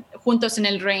están juntos en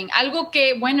el ring. Algo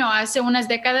que, bueno, hace unas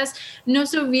décadas no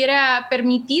se hubiera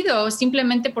permitido,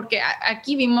 simplemente porque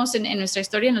aquí vimos en nuestra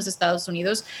historia en los Estados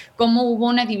Unidos cómo hubo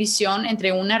una división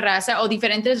entre una raza o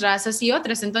diferentes razas y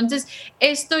otras. Entonces,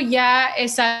 esto ya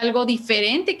es algo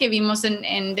diferente que vimos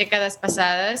en décadas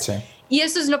pasadas. Sí. Y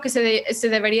eso es lo que se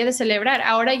debería de celebrar.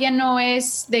 Ahora ya no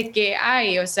es de que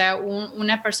hay, o sea,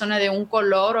 una persona de un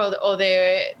color o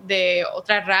de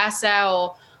otra raza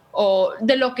o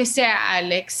de lo que sea,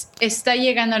 Alex, está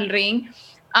llegando al ring.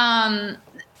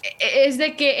 Es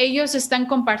de que ellos están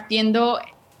compartiendo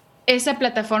esa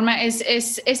plataforma, es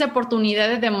esa oportunidad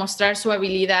de demostrar su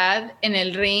habilidad en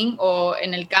el ring o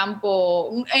en el campo,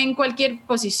 en cualquier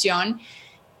posición,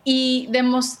 y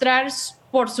demostrar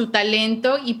por su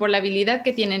talento y por la habilidad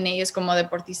que tienen ellos como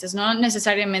deportistas, no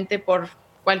necesariamente por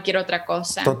cualquier otra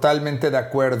cosa. Totalmente de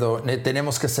acuerdo.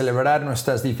 Tenemos que celebrar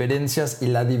nuestras diferencias y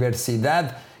la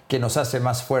diversidad que nos hace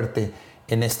más fuerte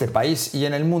en este país y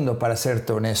en el mundo, para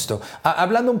serte honesto.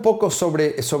 Hablando un poco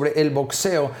sobre el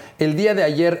boxeo, el día de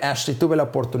ayer, Ashley, tuve la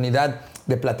oportunidad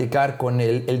de platicar con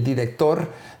el director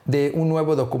de un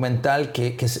nuevo documental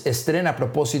que se estrena a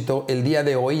propósito el día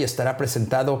de hoy, estará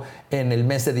presentado en el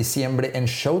mes de diciembre en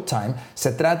Showtime.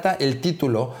 Se trata el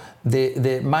título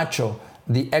de Macho,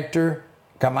 The Héctor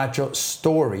Camacho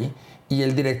Story, y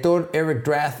el director Eric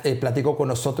Drath platicó con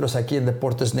nosotros aquí en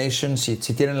Deportes Nation. Si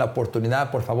tienen la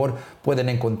oportunidad, por favor, pueden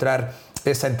encontrar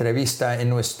esa entrevista en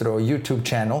nuestro YouTube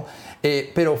channel.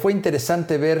 Pero fue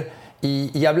interesante ver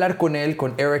y hablar con él,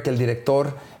 con Eric, el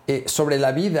director, sobre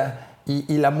la vida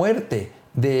y la muerte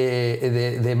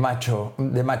de Macho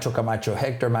Camacho,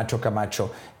 Héctor Macho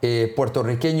Camacho,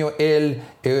 puertorriqueño, él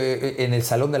en el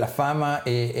Salón de la Fama,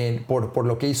 por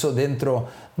lo que hizo dentro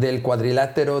del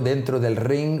cuadrilátero, dentro del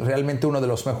ring, realmente uno de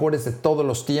los mejores de todos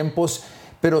los tiempos,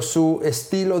 pero su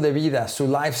estilo de vida, su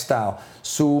lifestyle,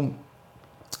 sus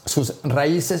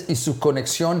raíces y su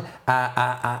conexión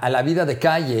a la vida de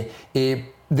calle,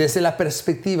 desde la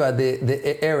perspectiva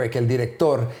de Eric, el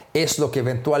director, es lo que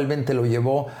eventualmente lo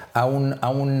llevó a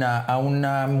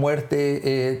una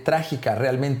muerte trágica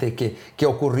realmente que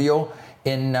ocurrió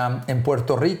en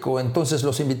Puerto Rico. Entonces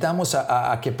los invitamos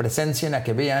a que presencien, a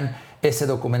que vean ese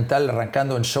documental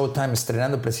arrancando en Showtime,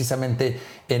 estrenando precisamente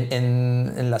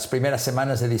en las primeras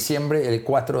semanas de diciembre, el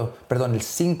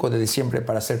 5 de diciembre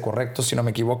para ser correcto, si no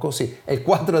me equivoco, sí, el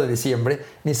 4 de diciembre,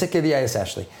 ni sé qué día es,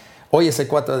 Ashley. Hoy es el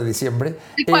 4 de diciembre.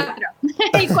 El 4,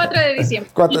 el 4 de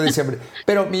diciembre. 4 de diciembre.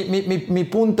 Pero mi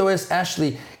punto es,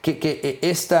 Ashley, que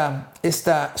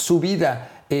esta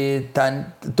subida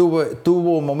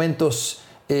tuvo momentos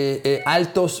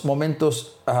altos,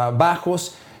 momentos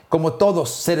bajos, como todos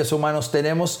seres humanos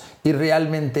tenemos, y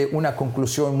realmente una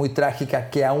conclusión muy trágica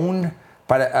que aún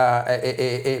para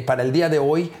el día de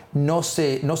hoy no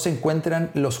se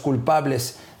encuentran los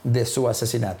culpables de su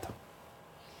asesinato.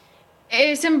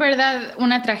 Es en verdad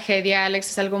una tragedia,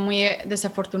 Alex, es algo muy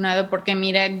desafortunado porque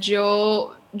mira,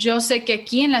 yo sé que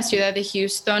aquí en la ciudad de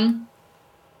Houston,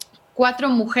 4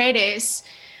 mujeres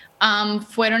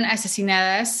fueron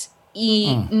asesinadas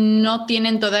y no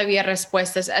tienen todavía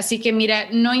respuestas. Así que mira,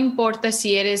 no importa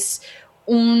si eres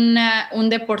un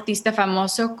deportista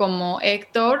famoso como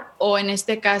Héctor o en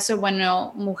este caso,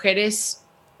 bueno, mujeres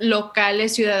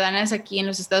locales, ciudadanas aquí en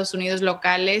los Estados Unidos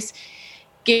locales,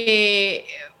 que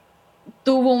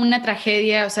tuvo una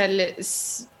tragedia, o sea,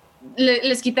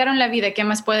 les quitaron la vida, ¿qué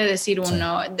más puede decir Sí,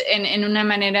 uno? En una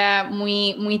manera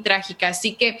muy, muy trágica.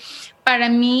 Así que para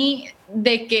mí,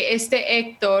 de que este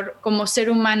Héctor, como ser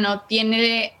humano,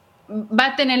 va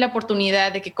a tener la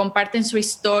oportunidad de que comparten su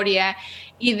historia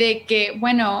y de que,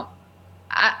 bueno,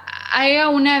 haya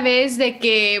una vez de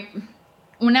que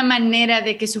una manera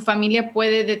de que su familia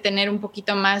puede tener un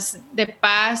poquito más de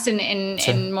paz sí.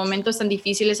 en momentos tan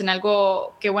difíciles, en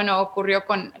algo que, bueno, ocurrió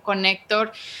con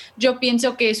Héctor. Yo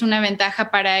pienso que es una ventaja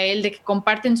para él de que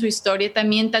comparten su historia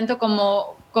también, tanto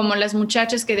como las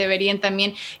muchachas que deberían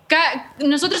también.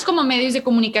 Nosotros como medios de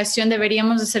comunicación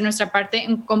deberíamos hacer nuestra parte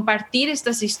en compartir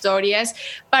estas historias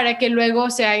para que luego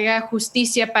se haga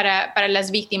justicia para las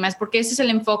víctimas, porque ese es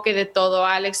el enfoque de todo,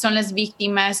 Alex, son las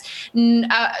víctimas.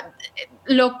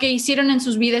 Lo que hicieron en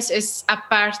sus vidas es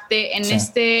aparte.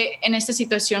 Sí. En esta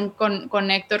situación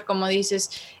con Héctor, como dices,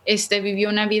 vivió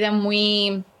una vida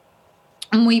muy,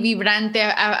 muy vibrante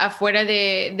afuera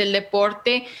del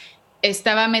deporte.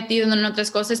 Estaba metido en otras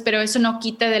cosas, pero eso no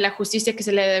quita de la justicia que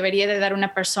se le debería de dar a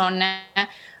una persona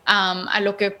a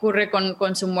lo que ocurre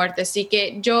con su muerte. Así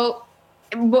que yo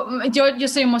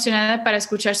estoy emocionada para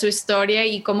escuchar su historia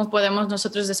y cómo podemos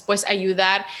nosotros después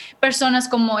ayudar personas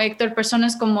como Héctor,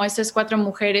 personas como estas 4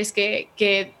 mujeres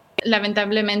que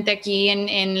lamentablemente aquí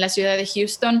en la ciudad de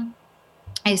Houston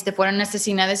fueron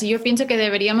asesinadas. Y yo pienso que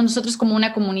deberíamos nosotros como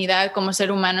una comunidad, como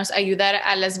seres humanos, ayudar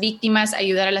a las víctimas,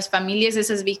 ayudar a las familias de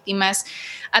esas víctimas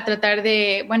a tratar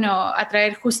de, bueno, a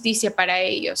traer justicia para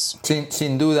ellos.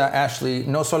 Sin duda, Ashley,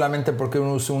 no solamente porque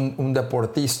uno es un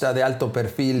deportista de alto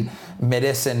perfil,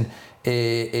 merecen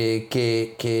que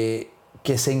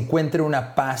se encuentre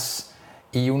una paz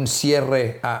y un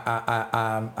cierre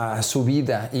a su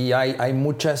vida. Y hay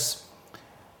muchas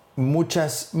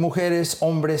mujeres,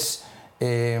 hombres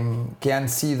que han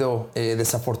sido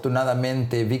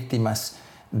desafortunadamente víctimas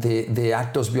de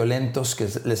actos violentos que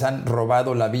les han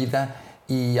robado la vida,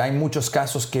 y hay muchos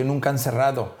casos que nunca han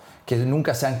cerrado, que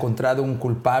nunca se ha encontrado un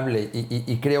culpable,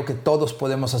 y creo que todos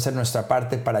podemos hacer nuestra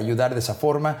parte para ayudar de esa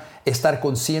forma, estar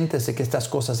conscientes de que estas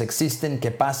cosas existen,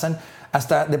 que pasan,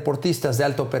 hasta deportistas de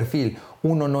alto perfil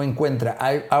uno no encuentra.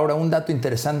 Ahora, un dato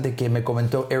interesante que me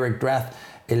comentó Eric Drath,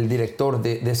 el director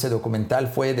de ese documental,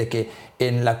 fue de que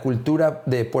en la cultura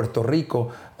de Puerto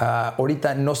Rico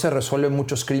ahorita no se resuelven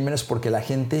muchos crímenes porque la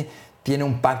gente tiene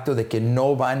un pacto de que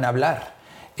no van a hablar.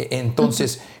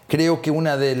 Entonces, creo que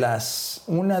una de las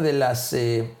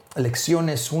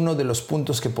lecciones, uno de los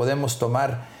puntos que podemos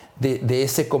tomar de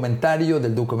ese comentario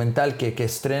del documental que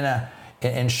estrena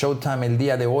en Showtime el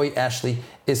día de hoy, Ashley,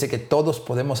 es de que todos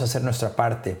podemos hacer nuestra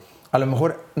parte. A lo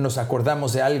mejor nos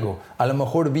acordamos de algo, a lo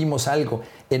mejor vimos algo.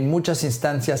 En muchas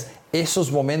instancias,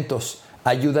 esos momentos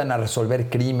ayudan a resolver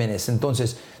crímenes.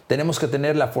 Entonces, tenemos que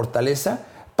tener la fortaleza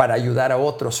para ayudar a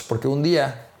otros, porque un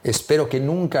día, espero que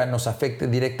nunca nos afecte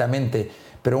directamente,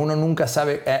 pero uno nunca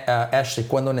sabe, Ashley,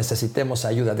 cuándo necesitemos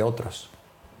ayuda de otros.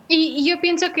 Y yo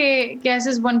pienso que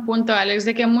haces buen punto, Alex,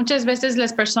 de que muchas veces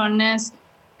las personas,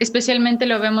 especialmente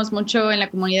lo vemos mucho en la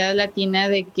comunidad latina,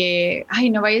 de que, ay,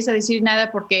 no vayas a decir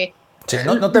nada porque Sí,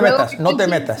 no te luego, metas, ¿qué no tal te si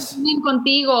metas. vienen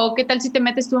contigo? ¿O qué tal si te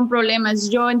metes tú en problemas?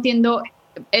 Yo entiendo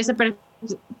esa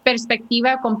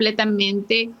perspectiva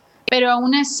completamente, pero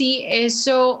aún así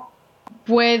eso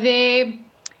puede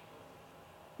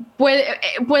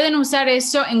pueden usar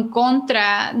eso en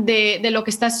contra de lo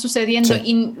que está sucediendo Sí.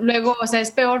 y luego, o sea,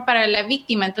 es peor para la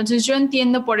víctima. Entonces yo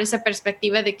entiendo por esa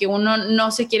perspectiva de que uno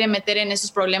no se quiere meter en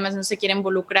esos problemas, no se quiere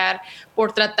involucrar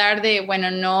por tratar de,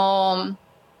 bueno, no,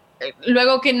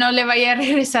 luego que no le vaya a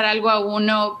regresar algo a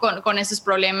uno con esos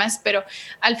problemas, pero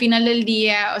al final del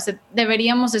día, o sea,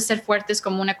 deberíamos de ser fuertes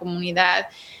como una comunidad.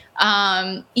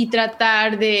 Y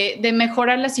tratar de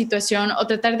mejorar la situación o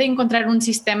tratar de encontrar un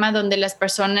sistema donde las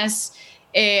personas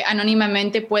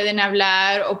anónimamente pueden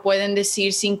hablar o pueden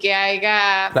decir sin que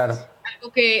haya Claro.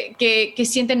 algo que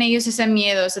sienten ellos ese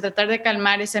miedo, o sea, tratar de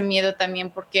calmar ese miedo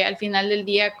también, porque al final del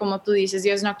día, como tú dices,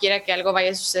 Dios no quiera que algo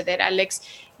vaya a suceder, Alex,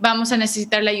 vamos a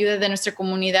necesitar la ayuda de nuestra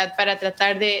comunidad para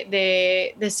tratar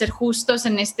de ser justos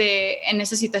en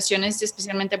estas situaciones,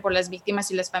 especialmente por las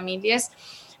víctimas y las familias.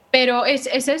 Pero es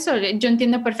eso, yo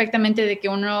entiendo perfectamente de que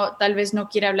uno tal vez no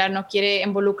quiere hablar, no quiere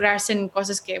involucrarse en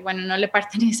cosas que, bueno, no le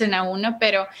pertenecen a uno,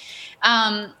 pero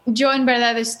yo en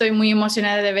verdad estoy muy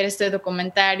emocionada de ver este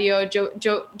documentario.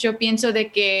 Yo pienso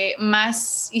de que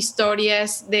más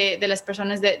historias de las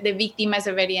personas de víctimas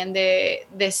deberían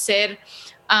de ser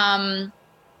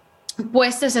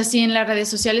puestas así en las redes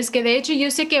sociales, que de hecho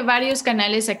yo sé que varios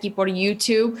canales aquí por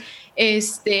YouTube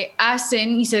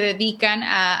hacen y se dedican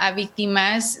a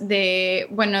víctimas de,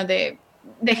 bueno, de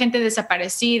gente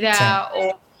desaparecida, sí,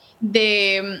 o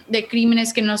de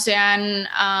crímenes que no se han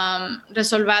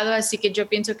resolvado, así que yo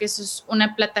pienso que eso es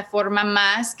una plataforma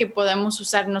más que podemos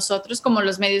usar nosotros como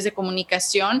los medios de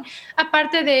comunicación.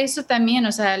 Aparte de eso también,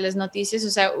 o sea, las noticias, o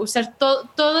sea, usar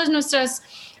todas nuestras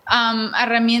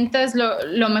herramientas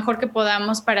lo mejor que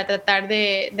podamos para tratar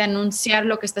de anunciar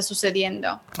lo que está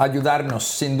sucediendo. Ayudarnos,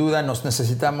 sin duda nos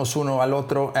necesitamos uno al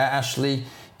otro, Ashley,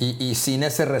 y sin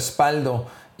ese respaldo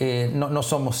no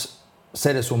somos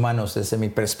seres humanos desde mi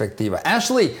perspectiva.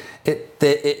 Ashley,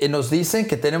 nos dicen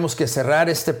que tenemos que cerrar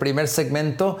este primer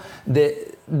segmento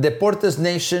de Deportes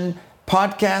Nation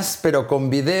podcast, pero con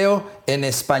video en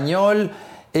español.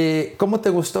 ¿Cómo te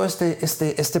gustó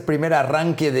este primer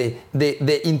arranque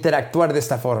de interactuar de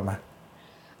esta forma?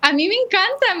 A mí me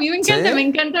encanta, ¿sí? Me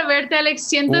encanta verte,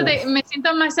 Alex. Me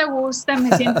siento más a gusto,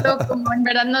 me siento como en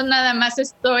verdad no nada más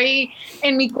estoy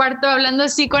en mi cuarto hablando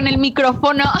así con el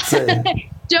micrófono. Sí.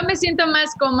 Yo me siento más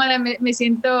cómoda, me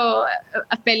siento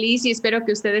feliz y espero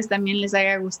que a ustedes también les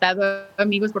haya gustado.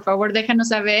 Amigos, por favor, déjanos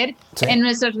saber. Sí. En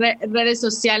nuestras redes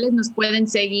sociales nos pueden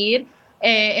seguir.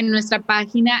 En nuestra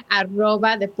página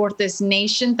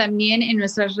 @DeportesNation, también en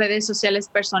nuestras redes sociales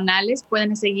personales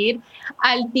pueden seguir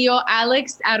al tío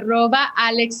Alex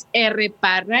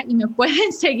 @AlexRParra y me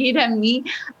pueden seguir a mí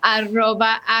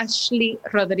 @Ashley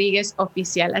Rodríguez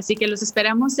Oficial. Así que los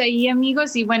esperamos ahí,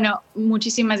 amigos, y bueno,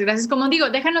 muchísimas gracias. Como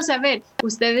digo, déjanos saber,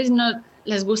 ustedes no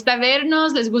les gusta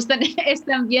vernos, les gusta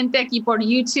este ambiente aquí por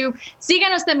YouTube.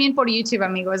 Síganos también por YouTube,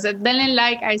 amigos. Denle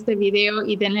like a este video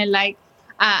y denle like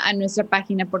a nuestra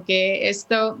página, porque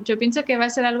esto yo pienso que va a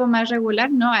ser algo más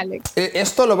regular, ¿no, Alex?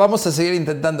 Esto lo vamos a seguir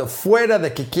intentando, fuera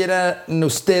de que quieran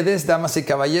ustedes, damas y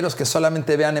caballeros, que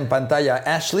solamente vean en pantalla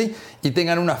a Ashley y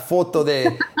tengan una foto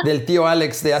del tío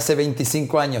Alex de hace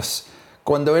 25 años,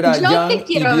 cuando era young y beautiful. Yo te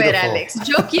quiero ver, Alex.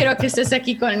 Yo quiero que estés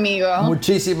aquí conmigo.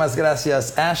 Muchísimas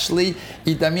gracias, Ashley,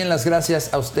 y también las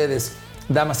gracias a ustedes,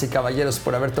 damas y caballeros,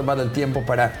 por haber tomado el tiempo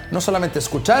para no solamente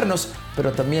escucharnos,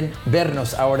 pero también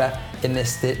vernos ahora en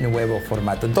este nuevo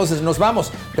formato. Entonces nos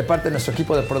vamos de parte de nuestro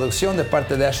equipo de producción, de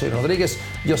parte de Ashley Rodríguez.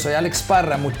 Yo soy Alex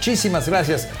Parra. Muchísimas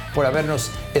gracias por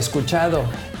habernos escuchado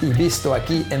y visto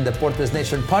aquí en Deportes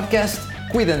Nation Podcast.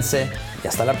 Cuídense y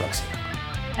hasta la próxima.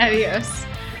 Adiós.